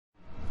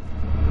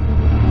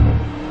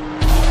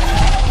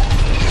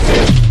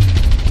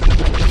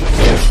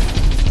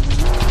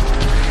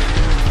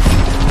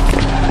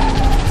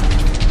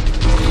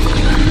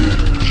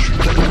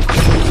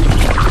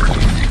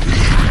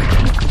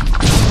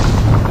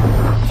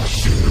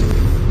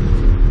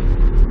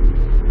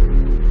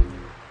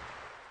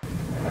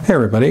Hey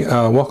everybody,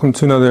 welcome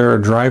to another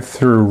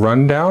drive-through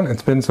rundown.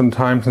 It's been some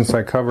time since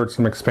I covered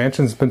some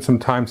expansions. It's been some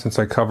time since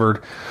I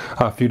covered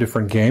a few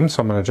different games,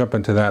 so I'm going to jump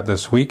into that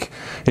this week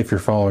if you're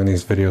following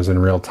these videos in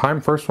real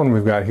time. First one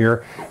we've got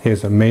here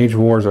is a Mage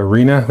Wars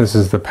Arena. This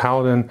is the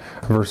Paladin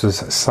versus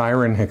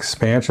Siren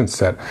expansion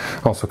set.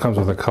 Also comes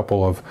with a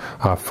couple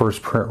of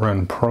first print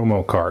run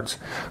promo cards.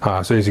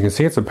 So as you can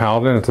see, it's a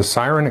Paladin, it's a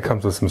Siren. It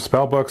comes with some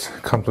spell books,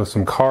 comes with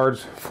some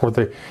cards for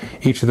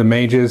each of the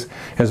mages,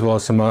 as well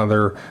as some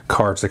other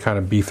cards to kind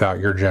of beef out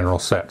your general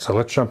set. So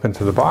let's jump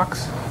into the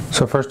box.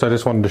 So first I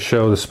just wanted to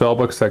show the spell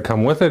books that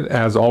come with it.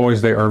 As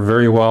always, they are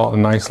very well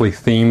and nicely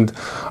themed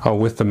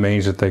with the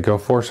mage that they go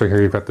for. So here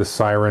you've got the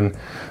Siren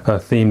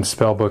themed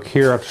spell book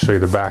here. I'll show you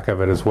the back of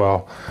it as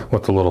well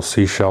with the little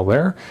seashell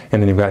there. And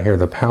then you've got here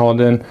the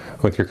Paladin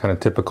with your kind of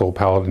typical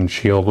Paladin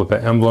shield with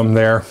the emblem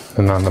there.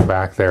 And on the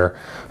back there,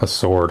 a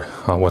sword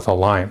with a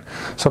lion.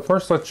 So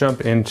first let's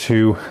jump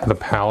into the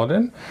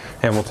Paladin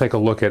and we'll take a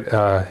look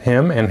at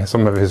him and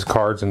some of his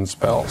cards and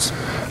spells.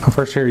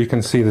 First here you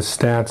can see the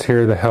stats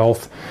here, the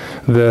health,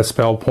 the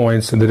spell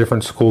points, and the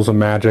different schools of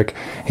magic.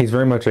 He's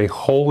very much a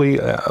holy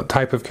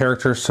type of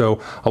character,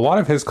 so a lot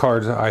of his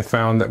cards I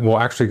found that will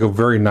actually go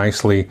very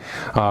nicely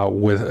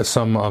with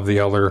some of the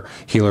other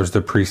healers,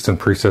 the priest and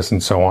priestess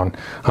and so on.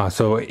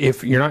 So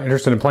if you're not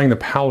interested in playing the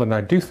Paladin,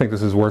 I do think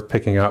this is worth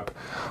picking up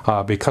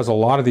because a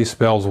lot of these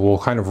spells will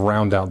kind of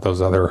round out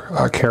those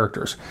other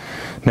characters.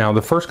 Now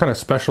the first kind of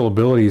special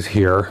abilities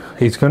here,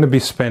 he's going to be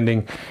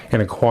spending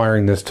and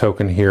acquiring this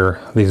token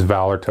here, these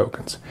Valor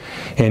tokens.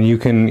 And you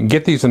can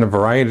get these in a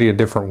variety of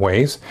different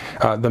ways.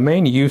 The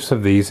main use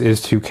of these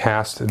is to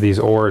cast these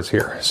auras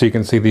here. So you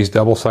can see these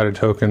double-sided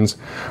tokens,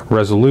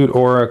 Resolute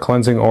Aura,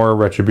 Cleansing Aura,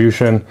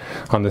 Retribution.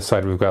 On this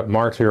side we've got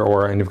Martyr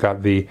Aura, and you've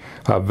got the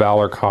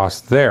Valor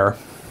cost there.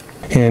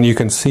 And you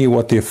can see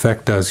what the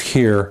effect does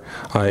here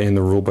in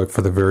the rulebook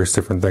for the various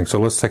different things. So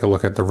let's take a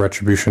look at the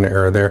Retribution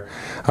Aura there.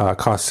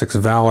 Cost 6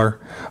 Valor.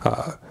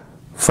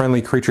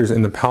 Friendly creatures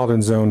in the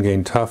Paladin zone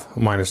gain tough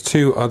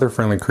 -2. Other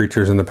friendly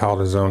creatures in the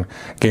Paladin zone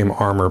gain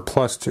armor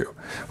 +2.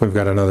 We've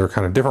got another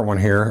kind of different one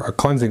here, a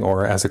Cleansing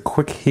Aura. As a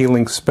quick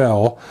healing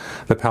spell,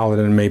 the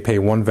Paladin may pay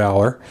 1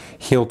 Valor,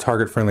 heal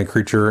target friendly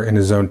creature in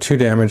his zone 2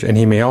 damage, and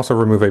he may also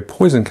remove a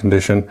poison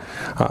condition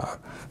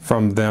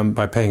from them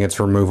by paying its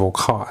removal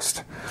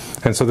cost.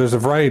 And so there's a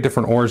variety of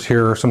different auras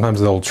here.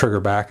 Sometimes they'll trigger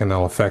back and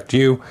they'll affect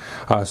you.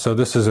 So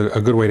this is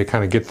a good way to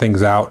kind of get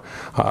things out.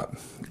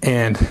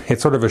 And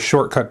it's sort of a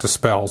shortcut to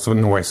spells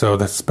in a way. So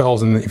the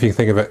spells, and if you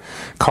think of it,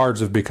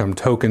 cards have become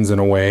tokens in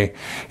a way,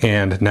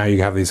 and now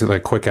you have these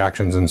like quick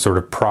actions and sort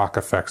of proc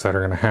effects that are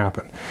going to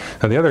happen.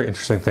 Now the other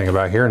interesting thing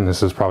about here, and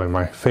this is probably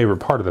my favorite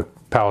part of the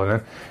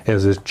Paladin,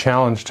 is this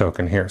challenge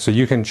token here. So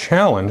you can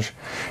challenge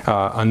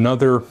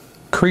another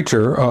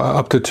creature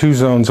up to 2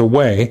 zones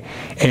away,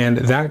 and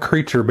that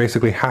creature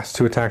basically has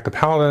to attack the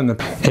Paladin.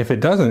 If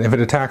it doesn't, if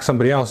it attacks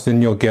somebody else, then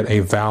you'll get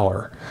a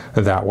Valor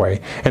that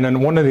way. And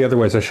then one of the other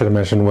ways I should have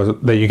mentioned was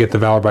that you get the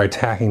Valor by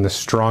attacking the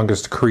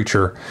strongest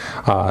creature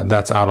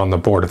that's out on the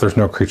board. If there's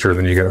no creature,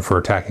 then you get it for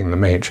attacking the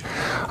mage.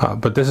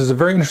 But this is a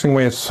very interesting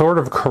way of sort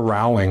of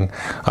corralling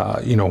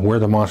where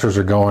the monsters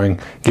are going,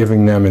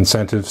 giving them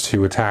incentives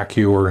to attack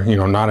you or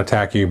not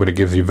attack you, but it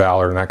gives you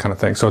Valor and that kind of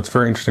thing. So it's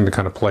very interesting to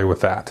kind of play with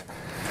that.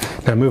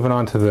 Now moving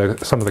on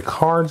to some of the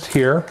cards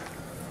here.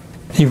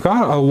 You've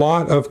got a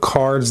lot of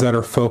cards that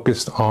are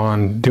focused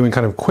on doing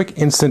kind of quick,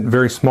 instant,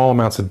 very small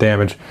amounts of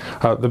damage.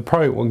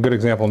 Probably one good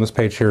example on this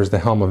page here is the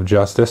Helm of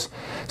Justice.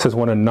 It says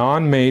when a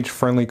non-mage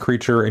friendly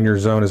creature in your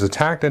zone is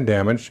attacked and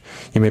damaged,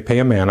 you may pay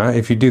a mana.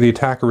 If you do, the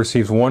attacker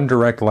receives 1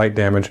 direct light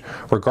damage,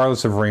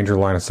 regardless of range or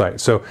line of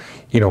sight. So,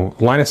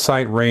 line of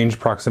sight, range,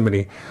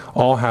 proximity,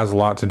 all has a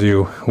lot to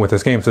do with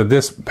this game. So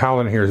this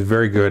Paladin here is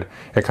very good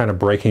at kind of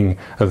breaking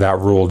that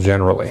rule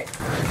generally.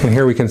 And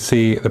here we can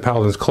see the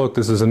Paladin's Cloak.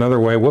 This is another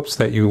way,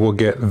 that you will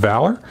get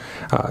Valor.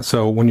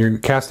 So when you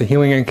cast a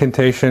healing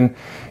incantation,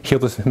 heal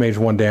this mage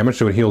 1 damage,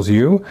 so it heals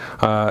you.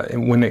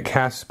 And when it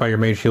casts by your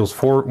mage heals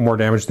 4 more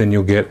damage, then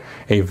you'll get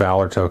a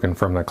Valor token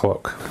from the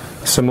cloak.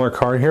 Similar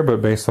card here, but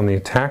based on the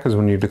attack, is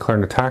when you declare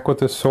an attack with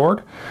this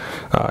sword.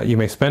 You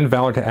may spend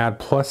Valor to add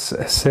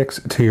 +6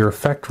 to your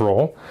effect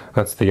roll.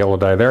 That's the yellow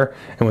die there.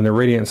 And when the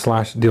Radiant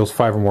Slash deals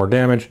 5 or more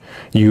damage,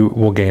 you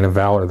will gain a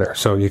Valor there.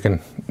 So you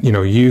can,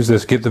 use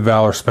this, get the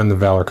Valor, spend the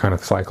Valor kind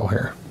of cycle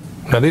here.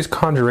 Now these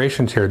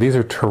conjurations here, these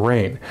are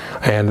terrain,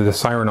 and the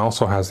Siren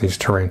also has these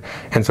terrain.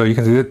 And so you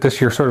can see that this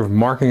you're sort of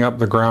marking up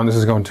the ground. This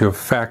is going to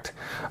affect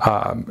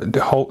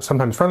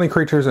sometimes friendly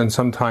creatures and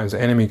sometimes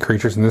enemy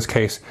creatures. In this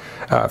case,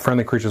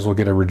 friendly creatures will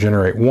get a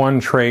Regenerate 1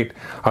 trait.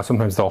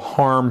 Sometimes they'll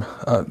harm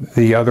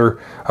the other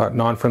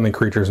non-friendly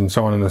creatures and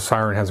so on, and the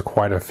Siren has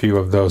quite a few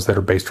of those that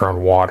are based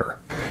around water.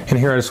 And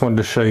here I just wanted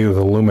to show you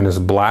the Luminous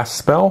Blast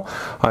spell.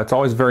 It's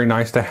always very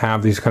nice to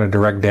have these kind of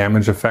direct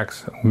damage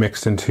effects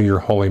mixed into your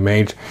Holy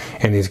Mage,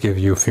 and these give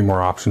you a few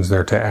more options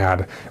there to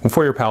add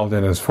for your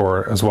Paladin as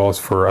well as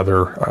for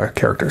other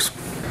characters.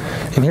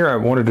 And here I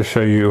wanted to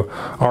show you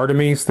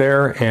Artemis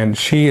there, and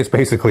she is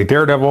basically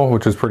Daredevil,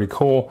 which is pretty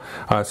cool.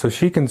 So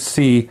she can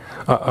see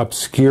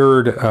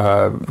obscured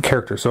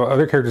characters. So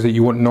other characters that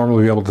you wouldn't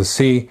normally be able to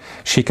see,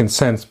 she can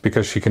sense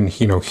because she can,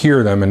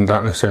 hear them and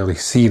not necessarily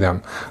see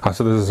them.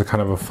 So this is a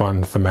kind of a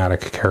fun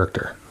thematic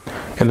character.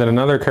 And then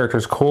another character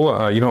is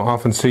cool. You don't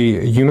often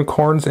see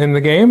unicorns in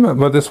the game,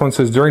 but this one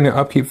says during the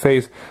upkeep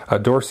phase,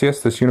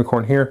 Dorceus, this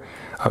unicorn here,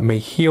 may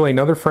heal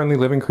another friendly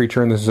living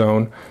creature in the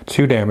zone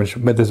 2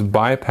 damage, but this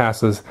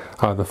bypasses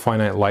the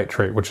finite light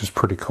trait, which is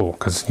pretty cool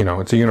because,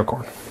 it's a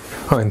unicorn.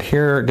 And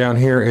down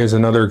here is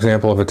another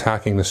example of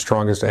attacking the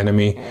strongest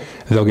enemy.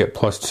 They'll get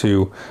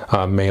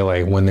 +2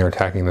 melee when they're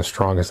attacking the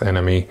strongest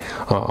enemy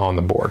on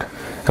the board.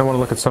 I want to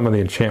look at some of the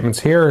enchantments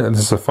here. This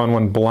is a fun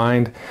one.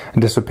 Blind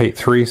and Dissipate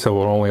 3, so it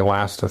will only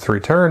last 3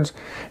 turns.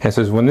 And it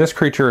says when this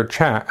creature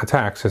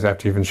attacks, says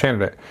after you've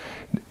enchanted it,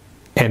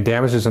 and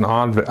damages an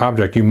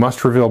object, you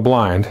must reveal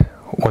Blind.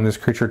 When this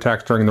creature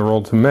attacks during the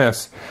roll to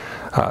miss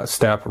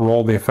step,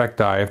 roll the effect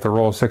die. If the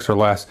roll is 6 or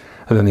less,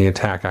 then the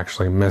attack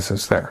actually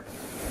misses there.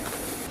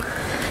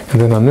 And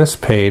then on this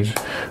page,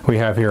 we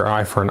have here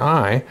Eye for an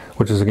Eye,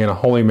 which is again a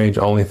Holy Mage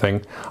only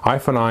thing. Eye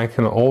for an Eye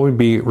can only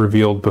be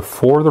revealed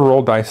before the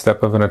roll dice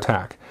step of an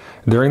attack.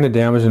 During the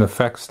damage and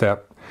effect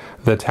step,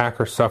 the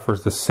attacker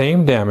suffers the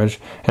same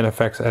damage and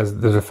effects as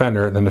the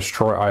defender, then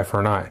destroy Eye for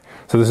an Eye.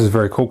 So this is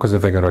very cool because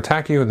if they go to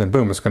attack you, then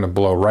boom, it's going to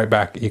blow right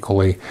back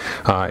equally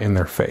in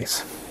their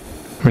face.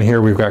 And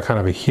here we've got kind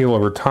of a heal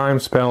over time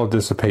spell,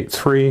 Dissipate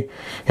 3,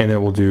 and it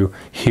will do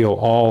heal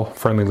all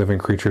friendly living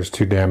creatures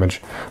 2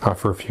 damage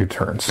for a few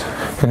turns.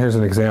 And here's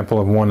an example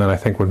of one that I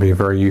think would be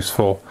very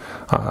useful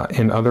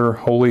in other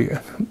Holy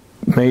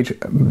Mage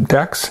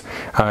decks.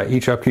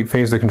 Each upkeep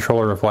phase, the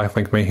controller of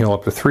lifelink may heal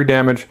up to 3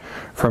 damage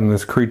from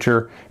this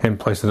creature and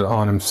places it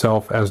on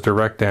himself as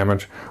direct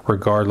damage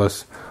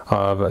regardless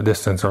of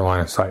distance or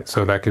line of sight.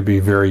 So that could be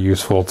very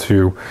useful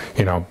to,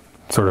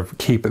 sort of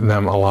keep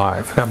them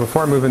alive. Now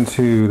before I move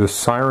into the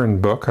Siren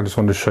book, I just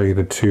wanted to show you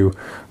the 2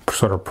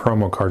 sort of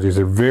promo cards. These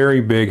are very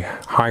big,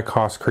 high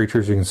cost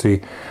creatures. You can see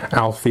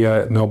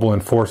Althea, Noble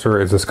Enforcer,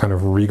 is this kind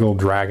of regal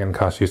dragon,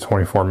 costs you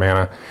 24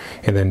 mana,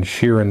 and then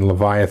Sheeran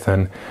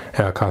Leviathan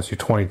costs you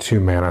 22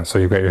 mana. So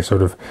you've got your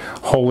sort of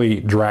holy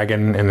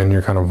dragon and then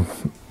your kind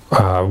of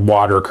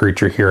water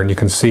creature here, and you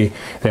can see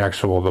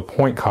the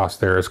point cost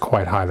there is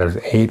quite high. There's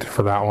 8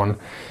 for that one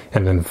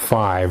and then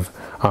 5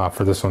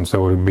 for this one,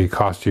 so it would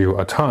cost you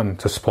a ton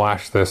to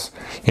splash this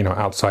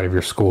outside of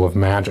your school of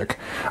magic.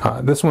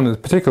 This one is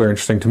particularly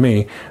interesting to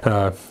me.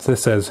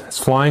 This says it's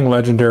flying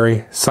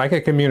legendary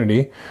psychic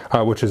immunity,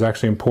 which is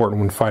actually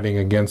important when fighting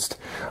against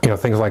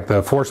things like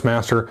the Force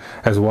Master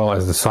as well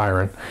as the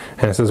Siren.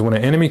 And it says when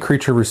an enemy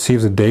creature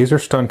receives a daze or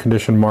stun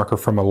condition marker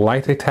from a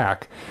light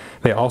attack,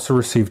 they also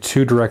receive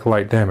 2 direct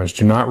light damage.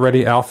 Do not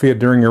ready Althea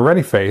during your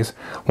ready phase.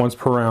 Once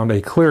per round,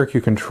 a cleric you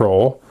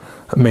control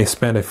may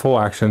spend a full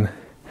action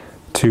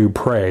to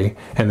pray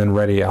and then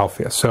ready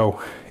Althea.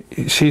 So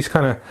she's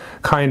kind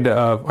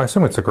of, I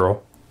assume it's a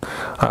girl.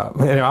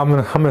 I'm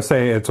gonna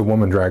say it's a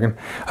woman dragon.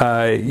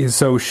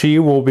 So she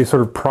will be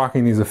sort of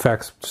proccing these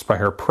effects just by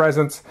her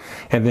presence,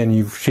 and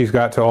then she's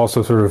got to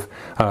also sort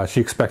of she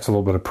expects a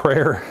little bit of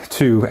prayer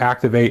to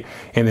activate,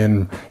 and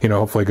then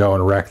hopefully go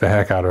and wreck the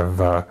heck out of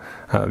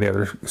the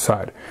other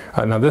side.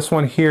 Now this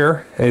one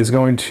here is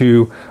going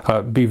to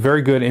be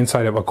very good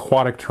inside of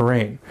aquatic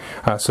terrain.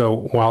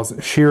 So while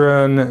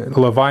Sheeran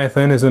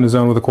Leviathan is in a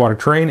zone with aquatic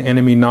terrain,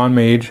 enemy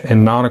non-mage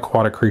and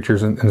non-aquatic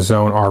creatures in the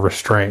zone are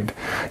restrained.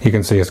 You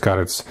can see it's got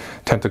its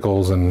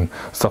tentacles and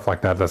stuff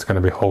like that that's going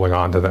to be holding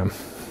on to them.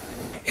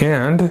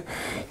 And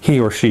he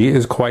or she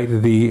is quite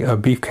the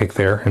beefcake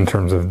there in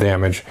terms of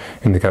damage,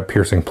 and they've got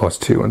piercing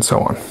 +2 and so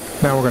on.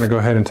 Now we're going to go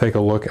ahead and take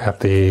a look at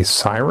the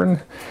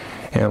Siren,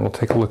 and we'll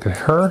take a look at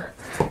her,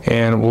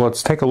 and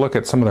let's take a look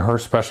at some of her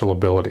special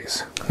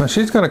abilities. Now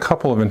she's got a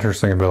couple of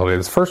interesting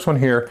abilities. The first one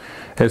here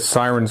is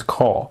Siren's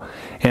Call,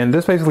 and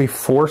this basically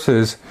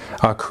forces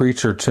a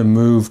creature to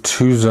move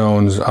 2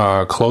 zones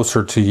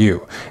closer to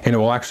you, and it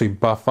will actually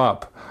buff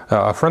up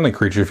a friendly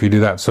creature if you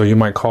do that. So you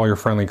might call your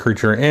friendly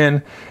creature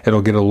in,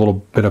 it'll get a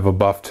little bit of a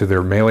buff to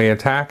their melee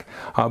attack,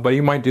 but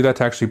you might do that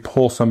to actually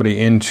pull somebody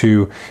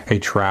into a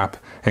trap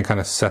and kind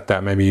of set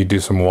that. Maybe you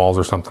do some walls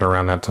or something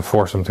around that to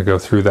force them to go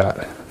through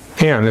that.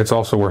 And it's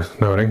also worth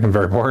noting, and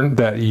very important,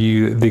 that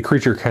the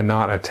creature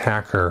cannot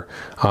attack her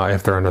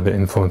if they're under the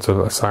influence of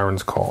a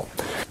Siren's Call.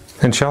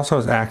 And she also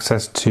has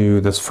access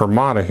to this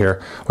Fermata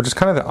here, which is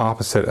kind of the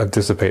opposite of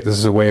Dissipate. This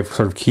is a way of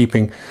sort of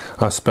keeping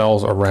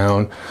spells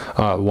around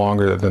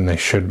longer than they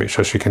should be.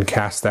 So she can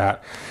cast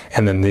that,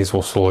 and then these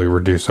will slowly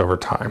reduce over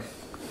time.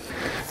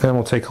 Then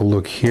we'll take a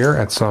look here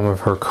at some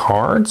of her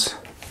cards.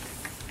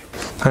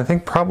 I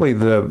think probably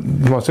the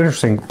most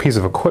interesting piece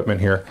of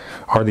equipment here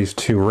are these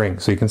two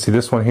rings. So you can see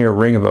this one here,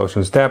 Ring of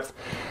Ocean's Depth.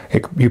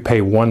 You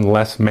pay 1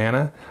 less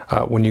mana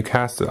when you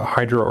cast a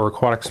Hydro or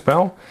aquatic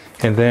spell.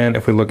 And then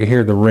if we look at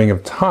here, the Ring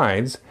of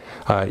Tides,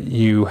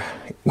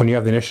 when you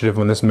have the initiative,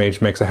 when this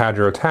mage makes a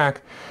Hydro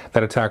attack,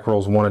 that attack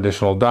rolls 1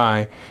 additional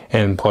die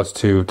and +2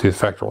 to the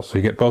effect roll. So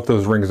you get both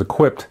those rings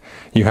equipped.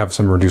 You have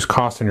some reduced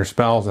cost in your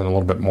spells and a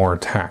little bit more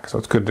attack. So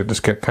it's good to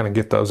just kind of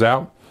get those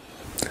out.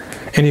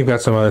 And you've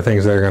got some other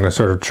things that are going to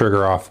sort of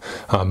trigger off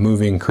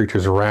moving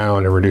creatures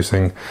around and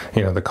reducing,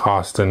 the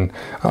cost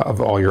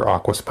of all your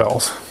aqua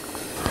spells.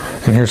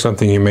 And here's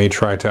something you may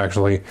try to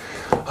actually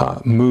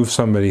move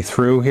somebody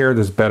through here,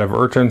 this Bed of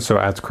Urchins. So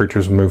as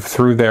creatures move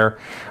through there,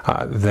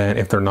 then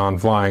if they're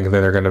non-flying,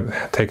 then they're going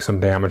to take some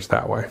damage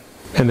that way.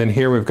 And then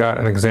here we've got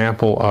an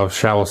example of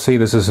Shallow Sea.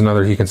 This is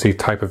another, you can see,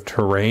 type of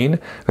terrain.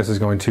 This is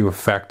going to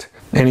affect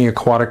any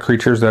aquatic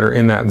creatures that are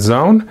in that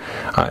zone,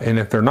 and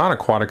if they're not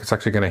aquatic, it's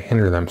actually going to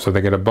hinder them. So they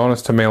get a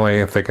bonus to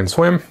melee if they can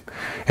swim,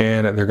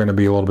 and they're going to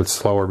be a little bit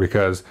slower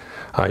because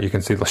you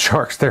can see the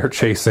sharks there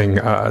chasing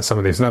some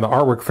of these. Now the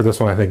artwork for this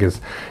one I think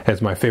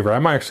is my favorite. I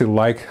might actually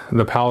like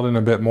the Paladin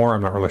a bit more,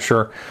 I'm not really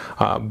sure,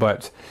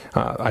 but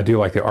I do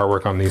like the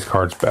artwork on these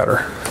cards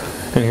better.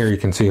 And here you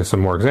can see some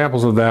more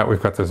examples of that.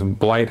 We've got this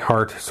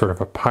Blightheart, sort of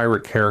a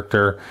pirate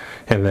character,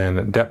 and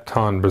then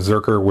Depton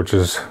Berserker, which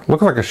looks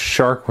like a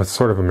shark with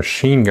sort of a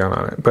machine gun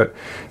on it, but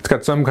it's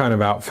got some kind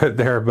of outfit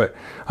there, but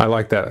I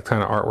like that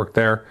kind of artwork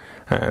there.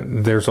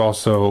 And there's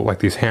also like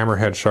these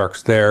hammerhead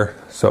sharks there,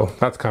 so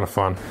that's kind of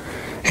fun.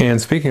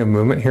 And speaking of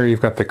movement, here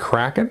you've got the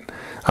Kraken.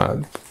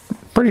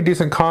 Pretty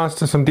decent cost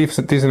to some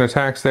decent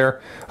attacks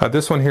there.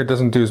 This one here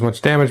doesn't do as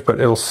much damage,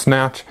 but it'll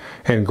snatch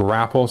and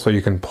grapple, so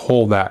you can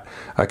pull that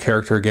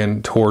character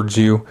again towards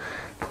you.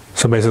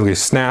 So basically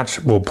snatch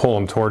will pull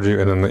them towards you,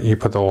 and then you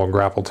put the little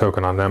grapple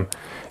token on them,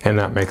 and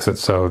that makes it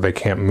so they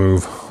can't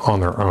move on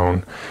their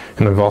own.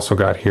 And we've also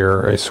got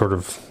here a sort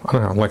of, I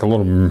don't know, like a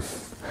little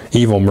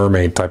evil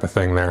mermaid type of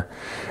thing there,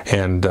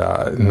 and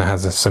it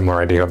has a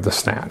similar idea of the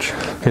snatch.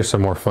 Here's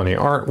some more funny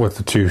art with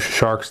the two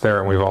sharks there,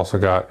 and we've also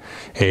got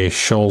a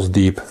Shoals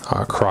Deep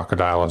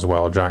crocodile as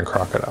well, a giant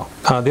crocodile.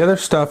 The other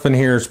stuff in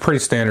here is pretty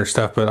standard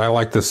stuff, but I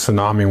like this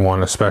Tsunami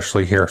one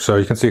especially here. So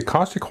you can see it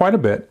costs you quite a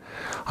bit.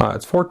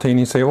 It's 14.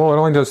 You say, well, it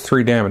only does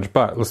 3 damage,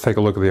 but let's take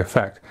a look at the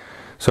effect.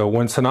 So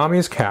when Tsunami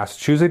is cast,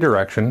 choose a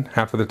direction.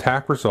 After the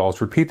attack resolves,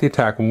 repeat the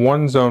attack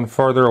 1 zone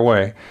farther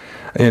away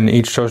in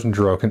each chosen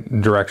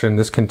direction.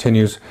 This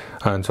continues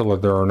until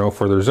there are no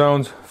further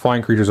zones.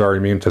 Flying creatures are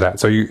immune to that.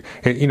 So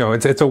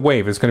it's a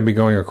wave. It's going to be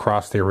going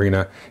across the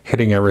arena,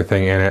 hitting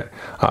everything in it.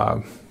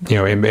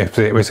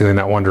 Basically in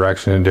that one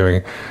direction and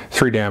doing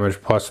 3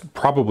 damage plus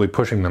probably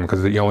pushing them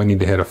because you only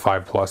need to hit a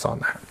 5+ on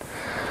that.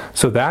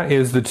 So that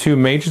is the two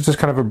mages, just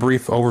kind of a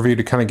brief overview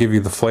to kind of give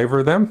you the flavor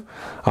of them.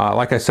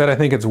 Like I said, I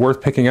think it's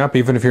worth picking up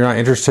even if you're not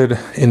interested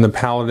in the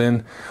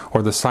Paladin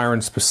or the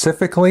Siren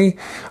specifically.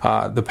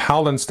 The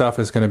Paladin stuff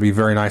is going to be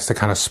very nice to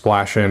kind of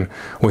splash in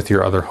with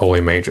your other holy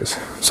mages.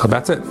 So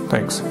that's it.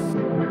 Thanks.